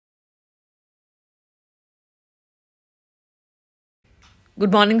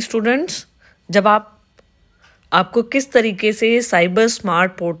Good morning students. जब आपको किस तरीके से साइबर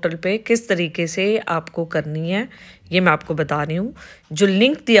स्मार्ट पोर्टल पे किस तरीके से आपको करनी है ये मैं आपको बता रही हूँ। जो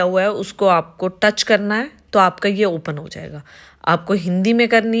लिंक दिया हुआ है उसको आपको टच करना है तो आपका ये ओपन हो जाएगा। आपको हिंदी में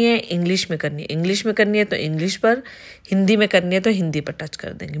करनी है, इंग्लिश में करनी है। इंग्लिश में करनी है तो इंग्लिश पर, हिंदी में करनी है तो हिंदी पर टच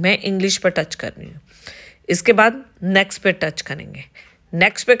कर देंगे। मैं इंग्लिश पर टच कर रही हूँ। इसके बाद नेक्स्ट पे टच करेंगे।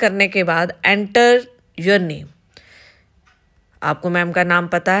 नेक्स्ट पे करने के बाद एंटर योर नेम। आपको मैम का नाम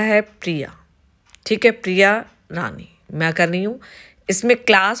पता है प्रिया, ठीक है, प्रिया रानी मैं कर रही हूँ। इसमें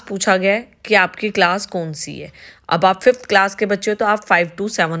क्लास पूछा गया है कि आपकी क्लास कौन सी है। अब आप 5th क्लास के बच्चे हो तो आप 5 to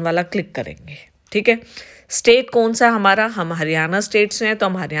 7 वाला क्लिक करेंगे, ठीक है। स्टेट कौन सा है हमारा, हम हरियाणा स्टेट से हैं तो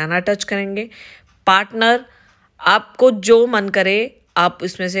हम हरियाणा टच करेंगे। पार्टनर, आपको जो मन करे आप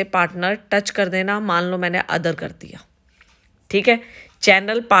इसमें से पार्टनर टच कर देना। मान लो मैंने अदर कर दिया, ठीक है।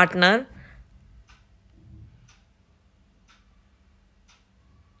 चैनल पार्टनर,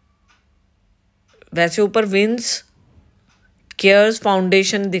 वैसे ऊपर विंस केयर्स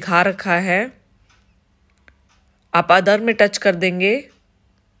फाउंडेशन दिखा रखा है, आप अदर में टच कर देंगे।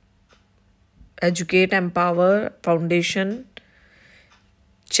 Educate empower foundation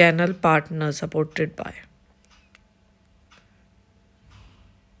channel partner supported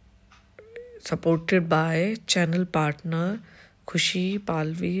by channel partner खुशी,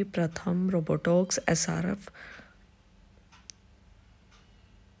 पालवी, प्रथम, रोबोटॉक्स, SRF।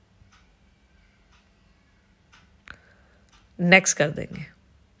 नेक्स्ट कर देंगे।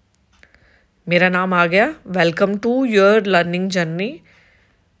 मेरा नाम आ गया। Welcome to your learning journey.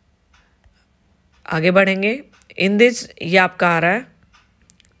 आगे बढ़ेंगे। इन दिस ये आपका आ रहा है,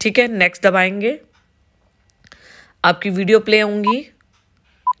 ठीक है। नेक्स्ट दबाएंगे। आपकी वीडियो प्ले होंगी।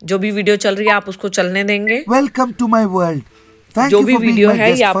 जो भी वीडियो चल रही है आप उसको चलने देंगे। Welcome to my world. जो भी वीडियो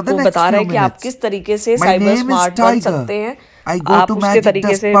है ये आपको बता रहा है कि आप किस तरीके से साइबर स्मार्ट बन सकते हैं। आप उसके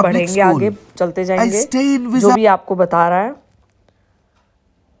तरीके से बढ़ेंगे, आगे चलते जाएंगे। जो भी आपको बता रहा है।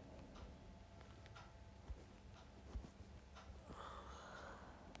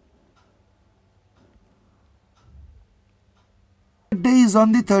 Day is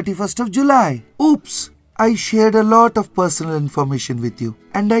on the 31st of July. Oops! I shared a lot of personal information with you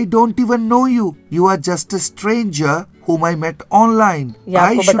and I don't even know you. You are just a stranger whom I met online. I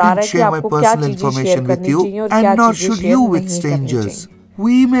shouldn't share my personal information with you and nor should you with strangers.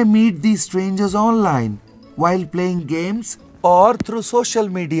 We may meet these strangers online while playing games or through social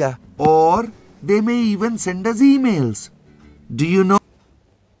media, or they may even send us emails. Do you know?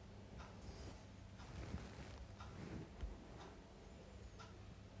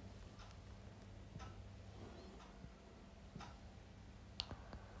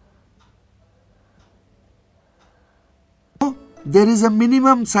 There is a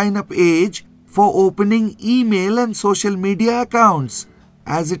minimum sign-up age for opening email and social media accounts,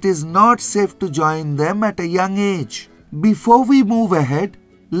 as it is not safe to join them at a young age. Before we move ahead,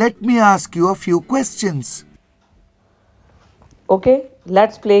 let me ask you a few questions. Okay,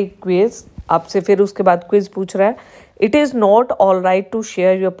 let's play quiz. आपसे फिर उसके बाद quiz पूछ रहा है। It is not all right to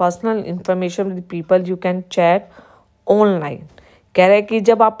share your personal information with people you can chat online. कह रहा है कि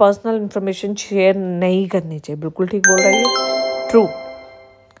जब आप पर्सनल इंफॉर्मेशन शेयर नहीं करनी चाहिए। बिल्कुल ठीक बोल रही है, ट्रू।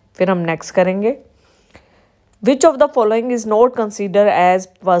 फिर हम नेक्स्ट करेंगे। Which of the following is not consider as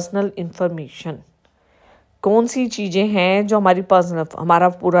personal information. कौन सी चीज़ें हैं जो हमारी पर्सनल, हमारा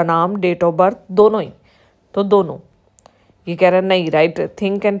पूरा नाम, डेट ऑफ बर्थ, दोनों ही, तो दोनों। ये कह रहा है नहीं, right,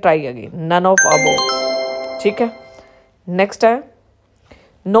 think and try again, none of above, ठीक है। नेक्स्ट है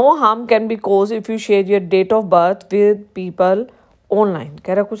no harm can be cause if you share your date of birth with people online.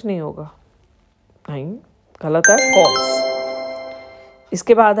 कह रहा कुछ नहीं होगा, नहीं, गलत है, फॉल्स।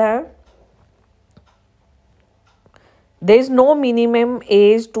 इसके बाद है there is no minimum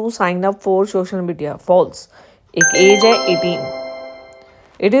age to sign up for social media, false. एक एज है 18।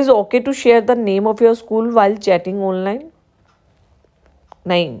 It is okay to share the name of your school while chatting online.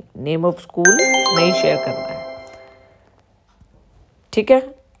 नहीं, नेम ऑफ स्कूल नहीं शेयर करना है, ठीक है।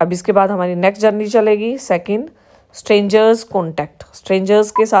 अब इसके बाद हमारी नेक्स्ट जर्नी चलेगी। Second, strangers contact.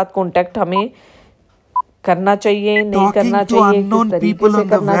 स्ट्रेंजर्स के साथ कॉन्टैक्ट हमें करना चाहिए, नहीं करना चाहिए, किस तरीके से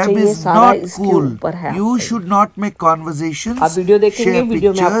करना चाहिए, सारा इसके ऊपर है। You should not make conversations, आप वीडियो देखेंगे,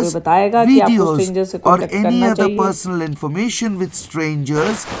 वीडियो में आपको बताएगा कि आपको स्ट्रेंजर से कॉन्टैक्ट करना चाहिए। Or any other personal information with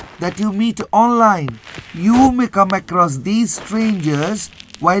strangers that you meet online. You may come across these strangers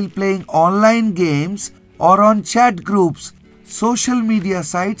while playing online games or on chat groups, social media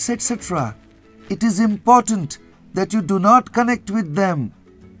sites, etc. It is important that you do not connect with them.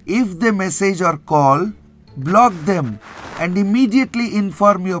 If they message or call, block them and immediately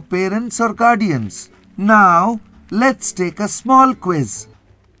inform your parents or guardians. Now, Let's take a small quiz.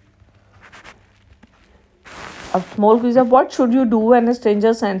 A small quiz of what should you do when a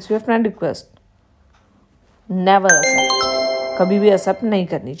stranger sends you a friend request? Never accept. कभी भी accept नहीं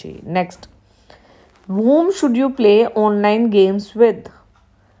करनी चाहिए. Next. Whom should you play online games with?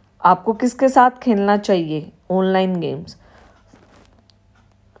 आपको किसके साथ खेलना चाहिए online games?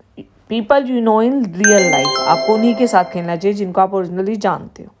 People you know in real life. आपको उन्हीं के साथ खेलना चाहिए जिनको आप ओरिजिनली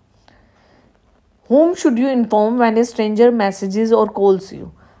जानते हो. Whom should you inform when a stranger messages or calls you?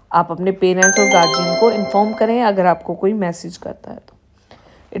 आप अपने पेरेंट्स और गार्जियन को इन्फॉर्म करें अगर आपको कोई मैसेज करता है तो.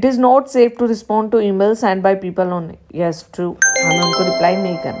 It is not safe to respond to email send by people only. Yes true, हमें उनको रिप्लाई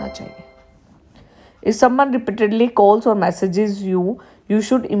नहीं करना चाहिए. इफ समवन रिपीटेडली कॉल्स और messages you, you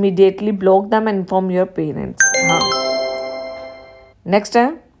should immediately block them and inform your parents. हाँ. नेक्स्ट है,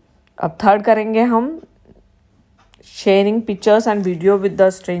 अब third करेंगे हम, sharing pictures and video with the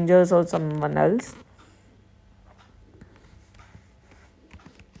strangers और someone else.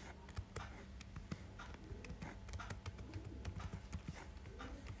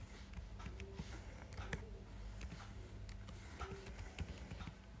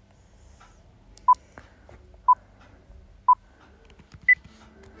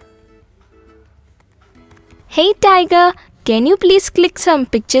 Hey Tiger, can you please click some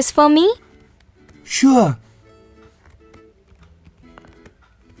pictures for me? Sure.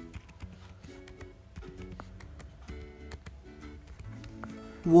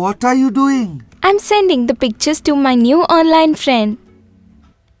 What are you doing? I'm sending the pictures to my new online friend.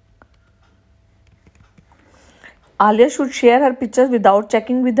 Alia should share her pictures without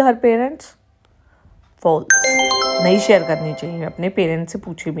checking with her parents. False. नहीं share करनी चाहिए, अपने parents से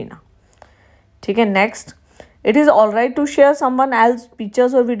पूछे बिना. ठीक है. Next, it is alright to share someone else's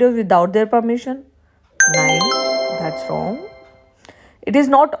pictures or videos without their permission. 9. That's wrong. It is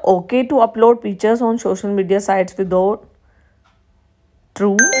not okay to upload pictures on social media sites without.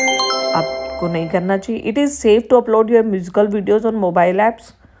 True. आपको नहीं करना चाहिए. It is safe to upload your musical videos on mobile apps.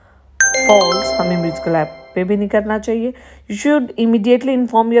 False. हमें musical app पे भी नहीं करना चाहिए. You should immediately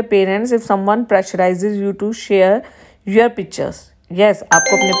inform your parents if someone pressurizes you to share your pictures. Yes,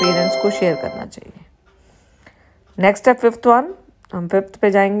 आपको अपने पेरेंट्स को शेयर करना चाहिए. नेक्स्ट है फिफ्थ वन, हम फिफ्थ पे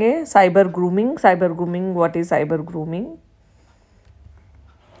जाएंगे. Cyber grooming. Cyber grooming, what is cyber grooming?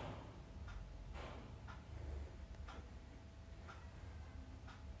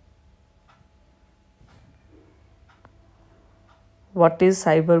 What is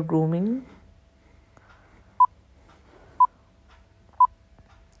cyber grooming?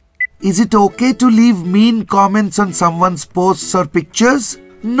 Is it okay to leave mean comments on someone's posts or pictures?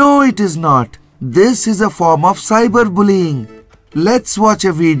 No, it is not. This is a form of cyberbullying. Let's watch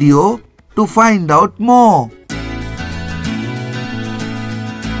a video to find out more.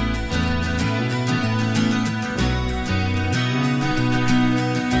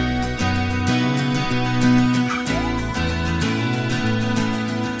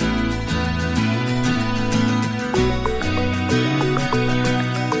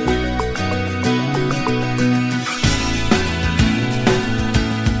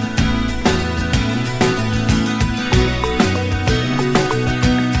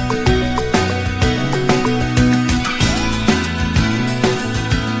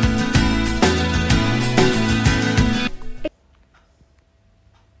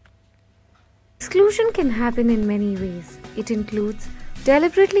 Exclusion can happen in many ways. It includes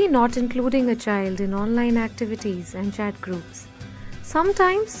deliberately not including a child in online activities and chat groups.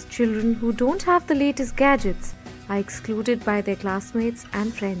 Sometimes children who don't have the latest gadgets are excluded by their classmates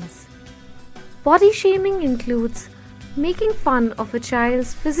and friends. Body shaming includes making fun of a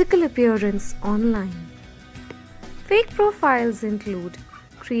child's physical appearance online. Fake profiles include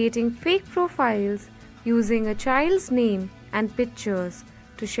creating fake profiles using a child's name and pictures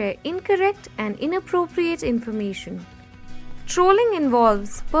to share incorrect and inappropriate information. Trolling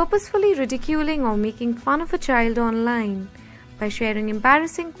involves purposefully ridiculing or making fun of a child online by sharing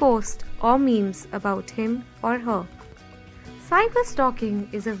embarrassing posts or memes about him or her. Cyberstalking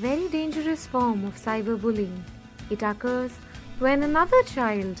is a very dangerous form of cyberbullying. It occurs when another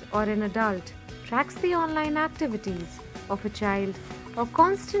child or an adult tracks the online activities of a child or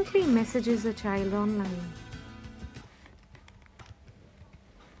constantly messages a child online.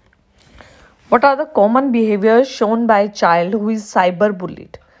 What are the common behaviors shown by a child who is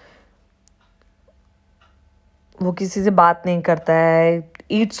cyberbullied? वो किसी से बात नहीं करता है,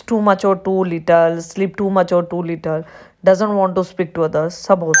 eats too much or too little, sleep too much or too little, doesn't want to speak to others,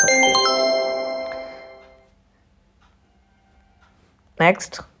 सब हो सकते हैं.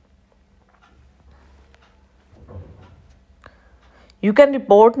 Next. You can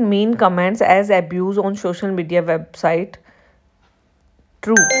report mean comments as abuse on social media website.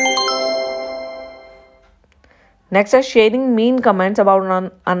 True. Next is sharing mean comments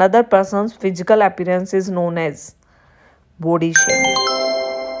about another person's physical appearance is known as body shaming.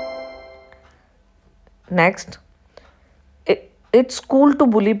 Next, it's cool to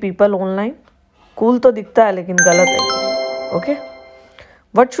bully people online. Cool तो दिखता है लेकिन गलत है. Okay.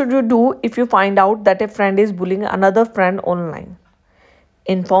 What should you do if you find out that a friend is bullying another friend online?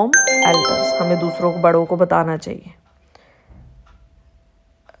 Inform elders. हमें दूसरों को बड़ों को बताना चाहिए.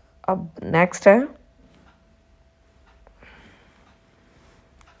 अब नेक्स्ट है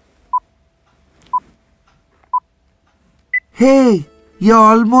Hey, you're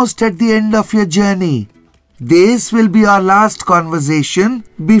almost at the end of your journey. This will be our last conversation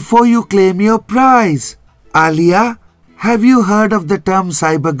before you claim your prize. Alia, have you heard of the term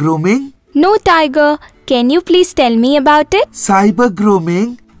cyber grooming? No, Tiger. Can you please tell me about it? Cyber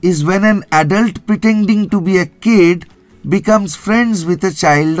grooming is when an adult pretending to be a kid becomes friends with a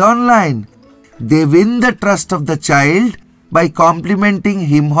child online. They win the trust of the child by complimenting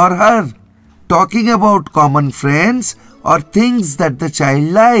him or her, talking about common friends or things that the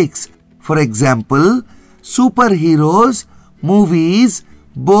child likes. For example, superheroes, movies,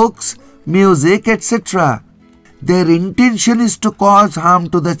 books, music, etc. Their intention is to cause harm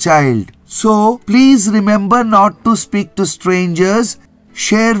to the child. So, please remember not to speak to strangers,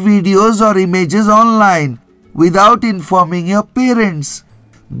 share videos or images online without informing your parents.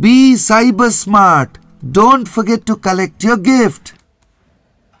 Be cyber smart. Don't forget to collect your gift.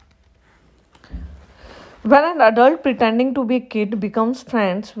 when an adult pretending to be a kid becomes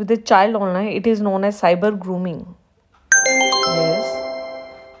friends with a child online, it is known as cyber grooming. Yes.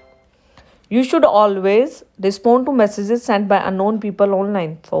 You should always respond to messages sent by unknown people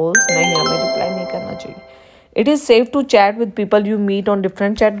online. False. नहीं, हमें reply नहीं करना चाहिए. It is safe to chat with people you meet on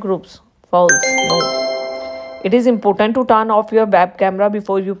different chat groups. False. No. It is important to turn off your web camera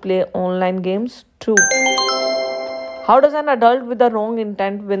before you play online games. True. How does an adult with the wrong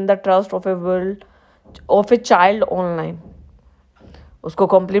intent win the trust of a child online? उसको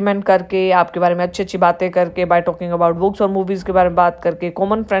complement करके, आपके बारे में अच्छी अच्छी बातें करके, bye talking about books और मूवीज़ के बारे में बात करके,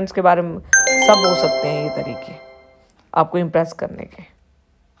 कॉमन फ्रेंड्स के बारे में, सब हो सकते हैं ये तरीके आपको इम्प्रेस करने के.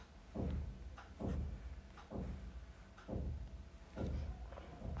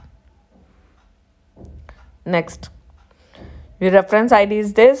 नेक्स्ट, ये रेफरेंस आईडी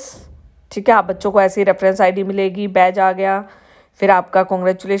इज दिस. ठीक है, आप बच्चों को ऐसी रेफरेंस आईडी मिलेगी, बैज आ गया, फिर आपका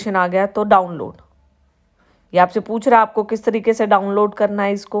कॉन्ग्रेचुलेशन आ गया, तो डाउनलोड. ये आपसे पूछ रहा है आपको किस तरीके से डाउनलोड करना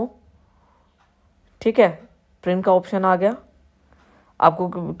है इसको. ठीक है, प्रिंट का ऑप्शन आ गया. आपको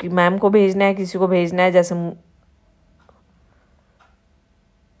कि मैम को भेजना है, किसी को भेजना है, जैसे मैं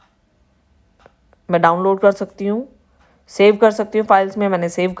डाउनलोड कर सकती हूँ, सेव कर सकती हूँ फाइल्स में. मैंने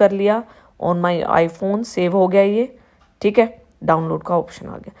सेव कर लिया ऑन माई आईफोन, सेव हो गया ये. ठीक है, डाउनलोड का ऑप्शन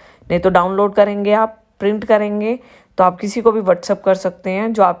आ गया. नहीं तो डाउनलोड करेंगे आप, प्रिंट करेंगे तो आप किसी को भी व्हाट्सअप कर सकते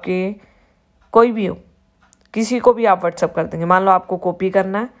हैं, जो आपके कोई भी हो, किसी को भी आप व्हाट्सअप कर देंगे. मान लो आपको कॉपी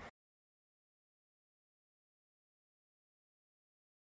करना है